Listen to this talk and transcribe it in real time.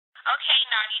Okay,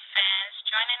 Naughty fans,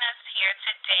 joining us here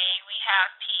today we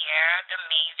have Pierre The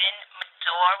Maven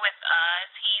Medor with us.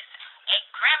 He's a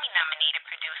Grammy nominated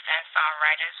producer and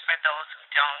songwriter for those who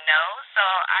don't know. So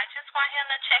I just want him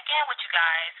to check in with you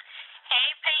guys. Hey,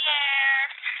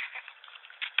 Pierre.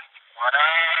 What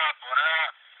up? What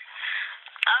up?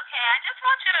 Okay, I just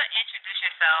want you to introduce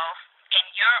yourself in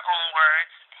your own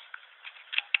words.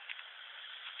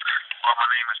 Well, my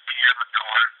name is Pierre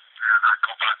Medor, and I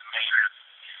go by the Maven.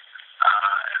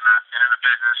 And I've been in the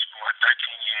business for 13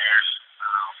 years,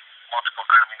 multiple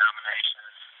Grammy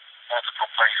nominations, multiple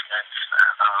placements,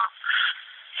 and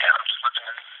yeah, I'm just looking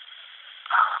to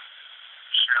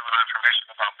share a little information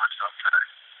about myself today.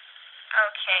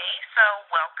 Okay, so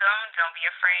welcome. Don't be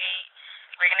afraid.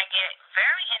 We're going to get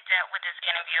very in depth with this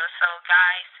interview, so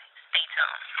guys, stay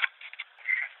tuned.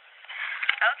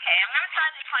 Okay, I'm going to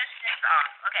start the questions off,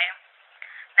 okay?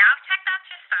 Now I've checked out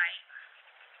your site,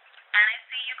 and I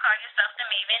see you call yourself the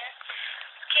Maven.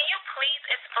 Can you please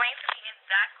explain to me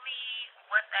exactly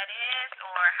what that is,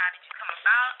 or how did you come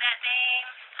about that name?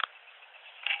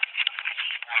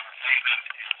 Well, the Maven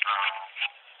is,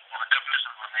 well, the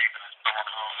definition of a Maven is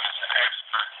someone who is an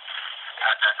expert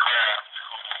at that craft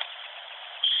who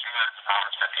shares the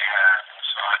knowledge that they have.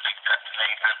 So I think that the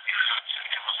name has to be fit to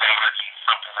it was already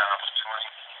something that I was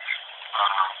doing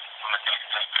on a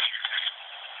day-to-day basis.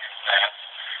 Is that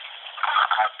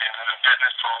I've been in the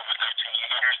business for over 13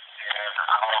 years, and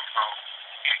I also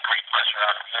get great pleasure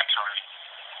out of mentoring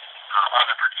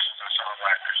other producers and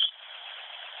songwriters.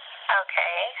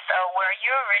 Okay, so where are you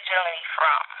originally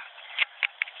from?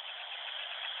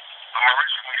 I'm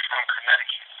originally from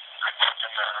Connecticut. I grew up in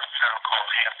a town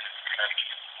called Hampton,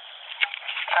 Connecticut.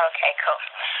 Okay, cool.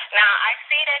 Now, I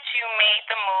see that you made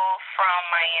the move from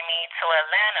Miami to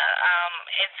Atlanta.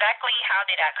 Exactly how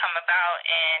did that come about,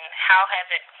 and how has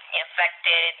it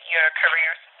affected your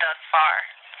career thus far?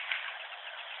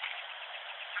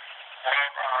 Well,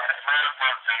 Atlanta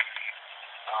was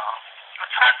a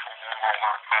tactful move on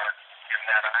my part in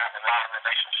that I have a lot of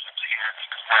relationships here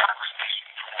because I was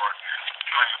stationed for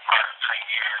during a part of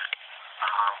 10 years.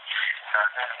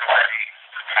 And in a way,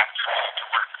 the opportunity to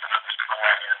work with another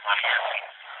songwriter in Miami.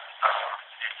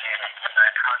 And when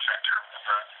that contract term was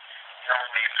up, it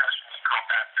only essentially go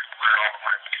back to where all of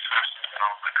my resources and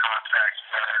all my contacts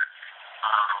were.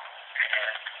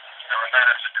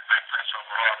 Atlanta's just a great place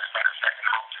overall. It's like a second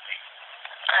home to me.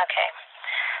 Okay.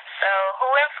 So, who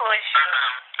influenced you?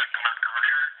 Affecting my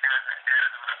career, it hasn't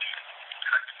really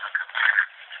affected my career.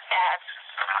 Yes.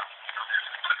 This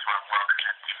is a place where I'm well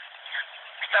connected.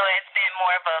 So, it's been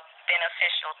more of a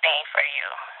beneficial thing for you.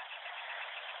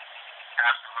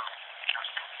 Absolutely.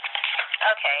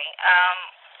 Okay.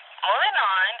 Moving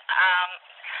on.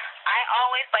 I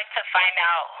always like to find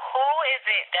out who is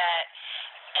it that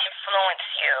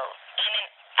influenced you in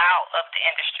and out of the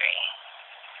industry.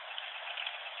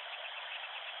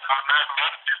 There's a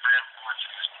lot of different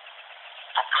influences.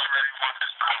 The primary one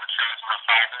is I would say is my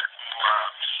father, who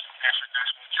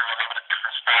introduced me to a lot of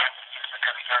different styles of music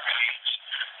at a young age.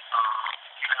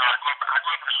 I grew up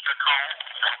in a strict home,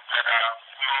 but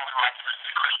we only liked to listen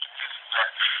to Christian music,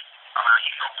 but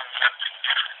he opened me up to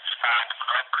different styles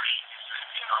of Christian music,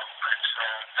 and so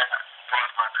that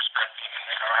brought my perspective. And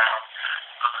then around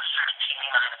 16,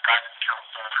 I had a guidance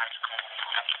counselor in high school who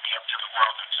hooked me up to the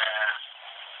world of jazz.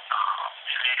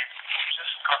 And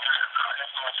just other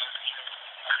influences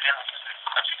within music.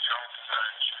 Quincy Jones is a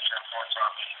huge influence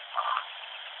on me.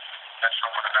 That's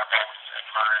someone that I've always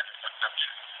admired and looked up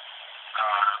to.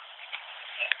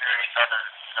 Various other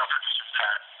producers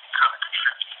that kind of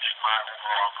contribute to my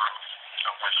overall growth in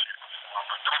some way, shape, or form.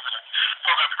 But those are the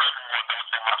primary ones. I would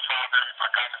say my father, my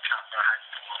guidance counselor in high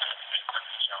school, and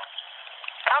Quincy Jones.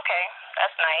 Okay,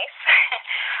 that's nice.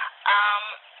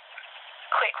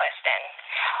 Quick question.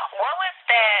 What was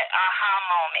that aha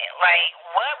moment? Like,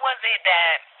 what was it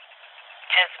that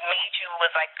just made you was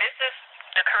like, this is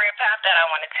the career path that I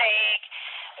want to take?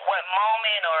 What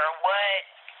moment or what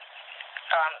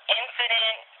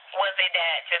incident was it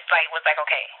that just was like,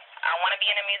 okay, I want to be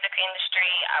in the music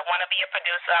industry, I want to be a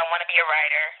producer, I want to be a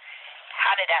writer.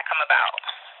 How did that come about?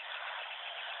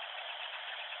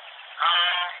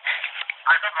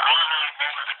 I think the aha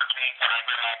moment for me when I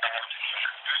realized I wanted to be a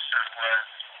producer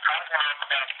was probably when I was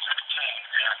about 16,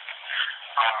 and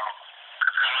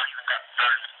because I even got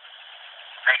started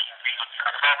making beats.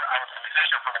 I was a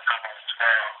musician from the time I was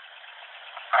 12,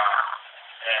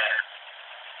 and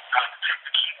I would take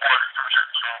the keyboard from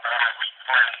certain songs that I would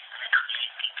play and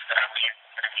create beats that I would hear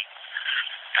in the beats.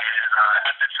 And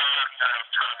at the time, I was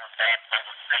telling my dad that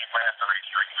was saying right at the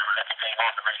radio, everything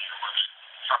on the radio was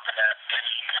something that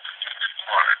any music producer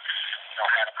or,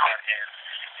 had a part in.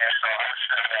 And so I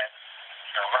said that,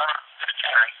 this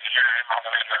time, here I am on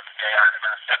the radio every day, and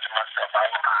I said to myself, I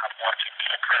want to be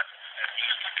a presence in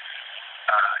music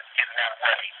in that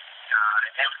way,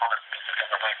 and influence music in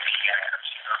the way that he has,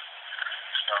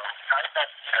 So I would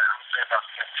say about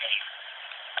 15.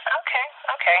 Okay.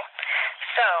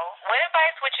 So, what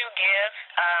advice would you give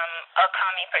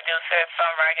upcoming producers,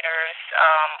 songwriters,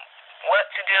 what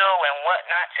to do and what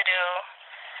not to do?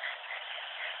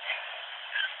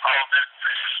 Oh, there's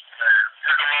a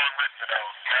long list of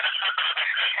those.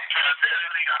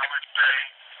 Generally, I would say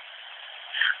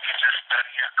to just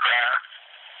study your craft.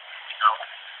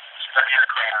 Study your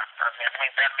craft. I mean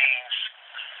that means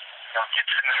get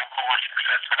to know who was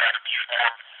successful at it before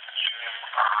you,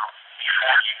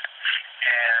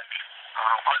 and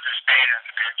understand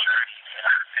their journey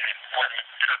and what it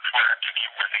took for them to get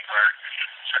where they were,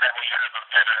 so that we have a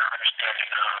better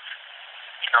understanding of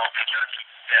the journey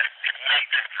that it made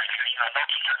them for you. Don't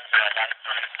keep doing bad at it,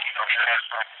 but you have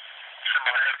some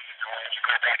similarities when you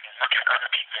go back and look at other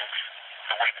people,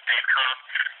 the way that they've come,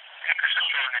 and this is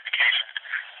an indication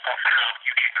of how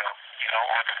you can go,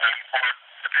 or the way or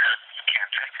the path you can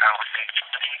take. I would say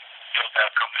those that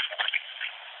come before you.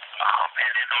 And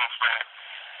then also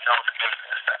know the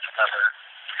business. That's another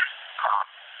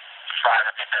side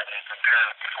of it that is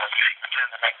imperative before you begin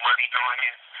to make money doing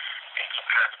it. It's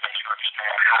imperative that you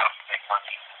understand how to make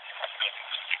money in this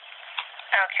business.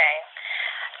 Okay.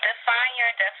 Define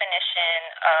your definition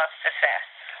of success.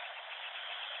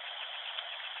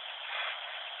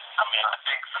 I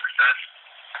think success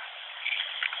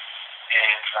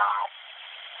is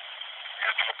the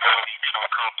ability to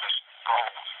accomplish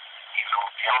goals.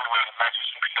 The only way to measure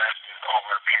success is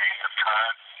over a period of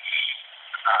time,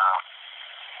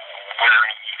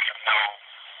 wherein you can know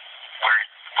where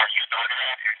you started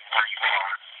at and where you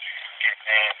are. And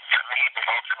then, to me, the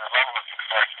ultimate level of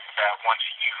success is that once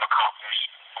you've accomplished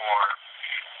or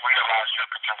realized your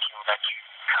potential, that you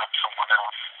help someone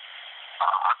else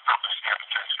accomplish their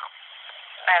potential.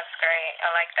 That's great. I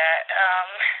like that.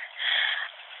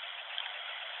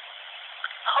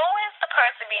 Who is the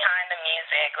person behind the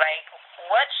music? Like,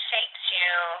 what shapes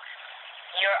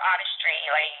your artistry?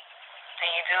 Like, do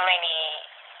you do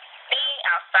anything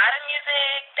outside of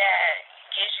music that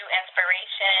gives you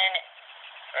inspiration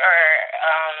or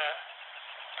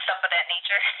stuff of that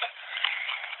nature?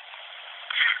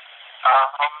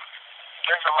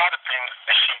 There's a lot of things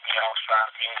that shape me outside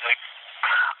of music.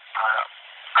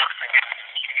 Obviously, music is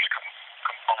a huge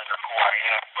component of who I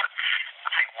am, but I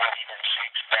think what even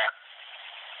shapes that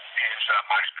is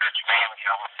my spirituality, I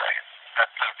would say. That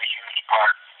plays a huge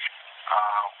part.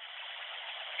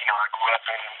 I grew up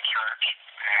in church,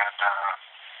 and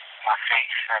my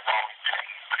faith has always been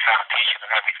the foundation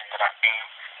of everything that I do.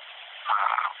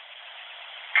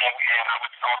 And I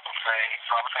would also say,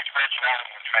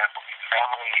 spirituality and family.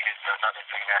 Family is another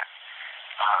thing that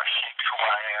shapes who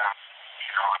I am.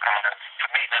 And to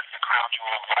me, that's the crown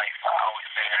jewel of life. I always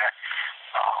say that.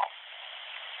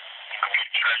 You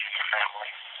should treasure your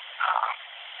family.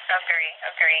 Agree.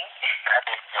 That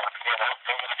is, those are the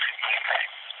two main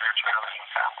things, spirituality and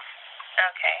family.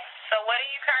 Okay. So what are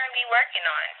you currently working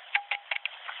on?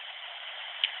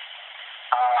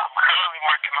 I'm currently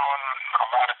working on a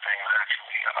lot of things,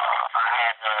 actually. I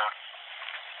have a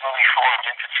newly formed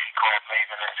entity called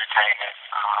Maven Entertainment,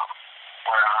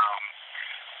 where I'm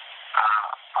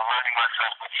aligning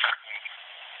myself with certain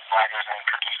writers and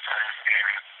producers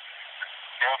and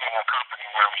building a company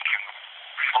where we can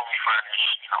fully furnish,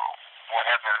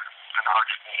 whatever an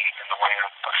artist needs in the way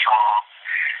of a song,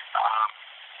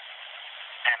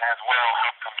 and as well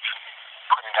help them to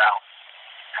put it out.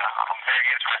 I'm very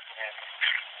interested in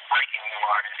breaking new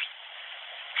artists,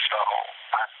 so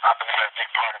I believe a big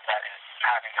part of that is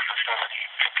having the facility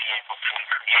to be able to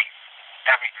create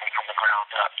everything from the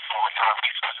ground up. So with our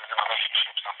resources and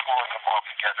relationships, I'm pulling them all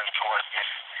together towards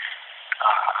this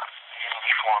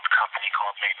newly formed company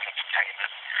called Maven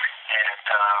Entertainment. And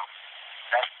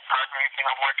that's the primary thing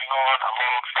I'm working on,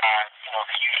 alongside,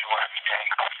 the usual everyday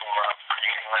hustle of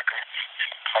creating records,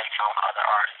 plays on other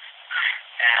artists.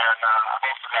 And I've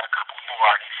also got a couple new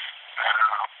artists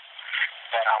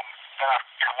that I'm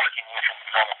working with and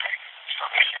developing. So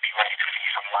they should be ready to see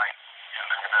some light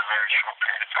in a very short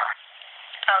period of time.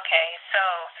 Okay, so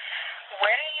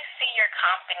where do you see your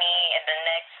company in the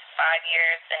next 5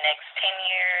 years, the next 10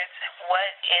 years?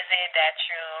 What is it that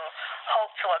you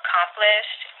hope to accomplish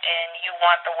and you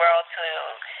want the world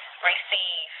to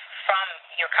receive from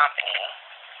your company?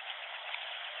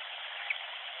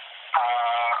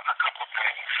 A couple of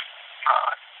things.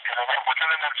 And then within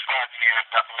the next 5 years,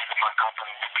 I believe that my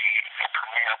company will be a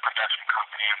premier production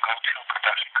company, a go-to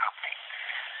production company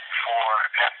for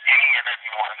any and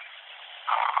everyone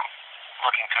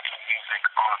looking to do music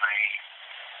on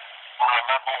a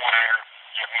level where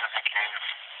your music is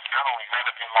not only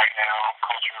relevant right now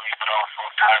culturally, but also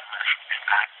timeless, and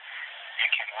that it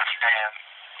can withstand,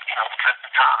 the test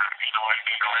of time, and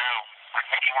be around. Like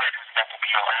making records that will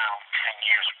be around 10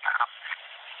 years from now.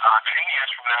 10 years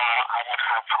from now, I would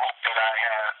have hoped that I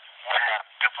would have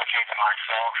duplicated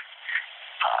myself,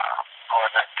 or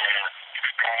that the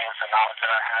experience and knowledge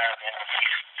that I have in at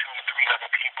least 2 to 3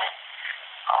 other people,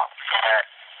 so that,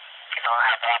 I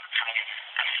have the opportunity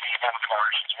to see them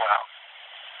flourish as well.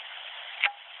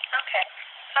 Okay.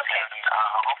 And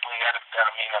hopefully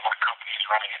that'll mean that my company is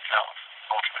running itself,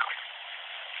 ultimately.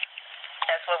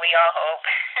 That's what we all hope.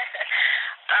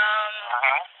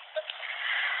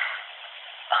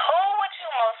 Who would you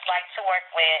most like to work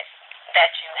with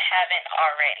that you haven't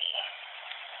already?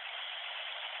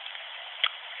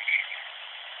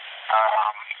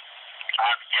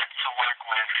 I've yet to work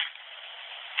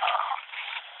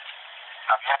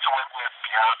with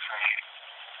Beyonce,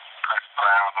 Chris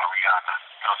Brown, or Rihanna.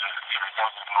 Those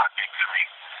are my big three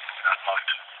that I'd love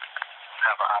to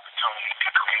have an opportunity to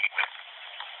create with.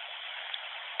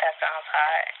 That sounds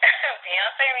hot.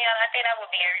 Beyonce and Rihanna, I think that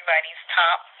would be everybody's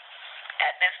top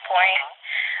at this point.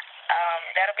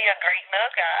 That'll be a great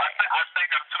look. I think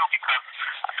that too, because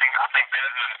I think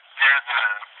there's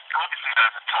obviously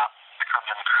there's a top that comes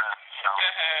in the crowd,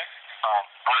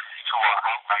 artists who are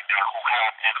out right now who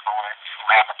have influence, who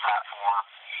have a platform,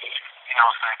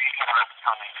 so if you get an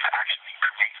opportunity to actually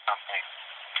create something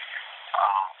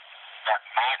that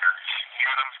matters, you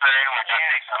know what I'm saying? Like, I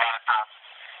think a lot of times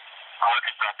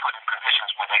artists are put in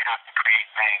positions where they have to create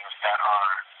things that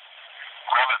are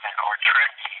relevant or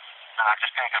trendy. And I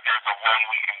just think that there's a way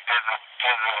there's a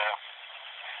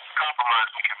compromise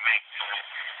we can make to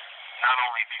not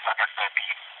only be, like I said, be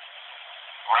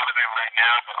relevant right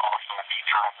now, but also be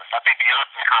timeless. I think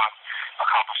Beyonce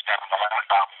accomplished that in the last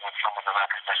album with some of the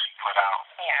records that she put out.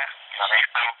 Yeah. They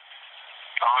felt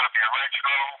a little bit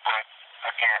retro, but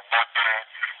again,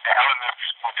 the elements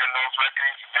within those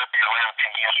records, they'll be around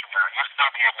 10 years from now. You'll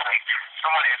still be able to,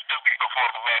 somebody will still be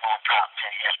performing the level on top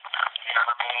 10 years from now. You know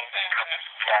what I mean? Because it's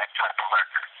that type of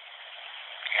record.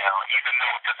 Even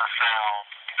though it doesn't sound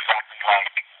exactly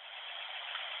like,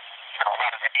 a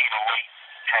lot of the 808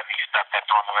 heavy stuff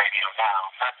that's on the radio now.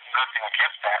 Nothing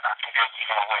against that. I think there's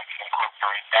even a way to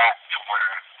incorporate that to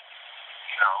where,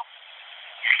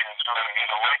 you can enjoy an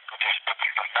 808, but there still be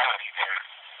some melody there.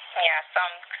 Yeah,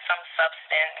 some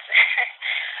substance.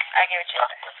 I get what you're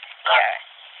saying. Yeah.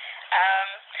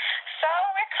 So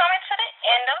we're coming to the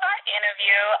end of our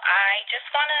interview. I just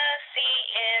want to see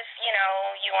if,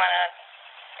 you want to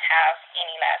have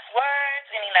any last words,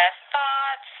 any last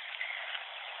thoughts.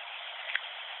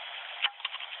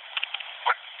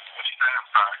 What you saying? I'm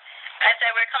sorry. I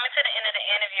said we're coming to the end of the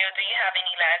interview. Do you have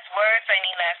any last words or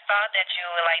any last thought that you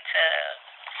would like to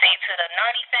say to the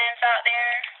Nardi fans out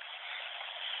there?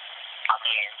 I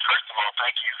mean, first of all,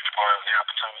 thank you for the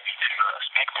opportunity to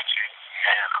speak with you.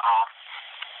 And,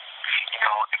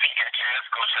 if you get a chance,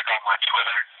 go check out my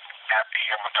Twitter,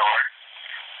 Pierre Medor.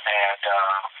 And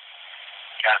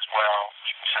as well,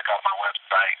 you can check out my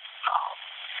website,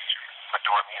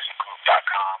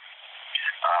 medormusicgroup.com.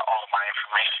 All of my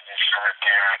information is shared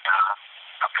there. And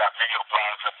I've got video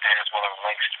blogs up there as well as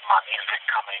links to my music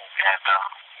coming. And,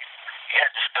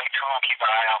 just stay tuned. Keep an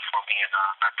eye out for me. And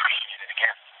I appreciate it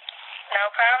again. No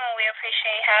problem. We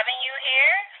appreciate having you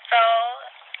here. So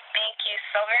thank you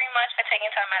so very much for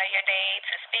taking time out of your day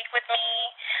to speak with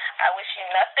me. I wish you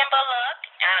nothing but luck.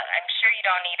 I'm sure you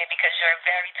don't need it because you're a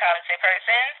very talented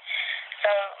person.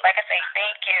 So, like I say,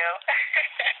 thank you.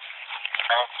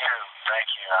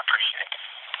 Thank you. I appreciate it.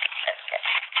 That's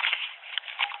good.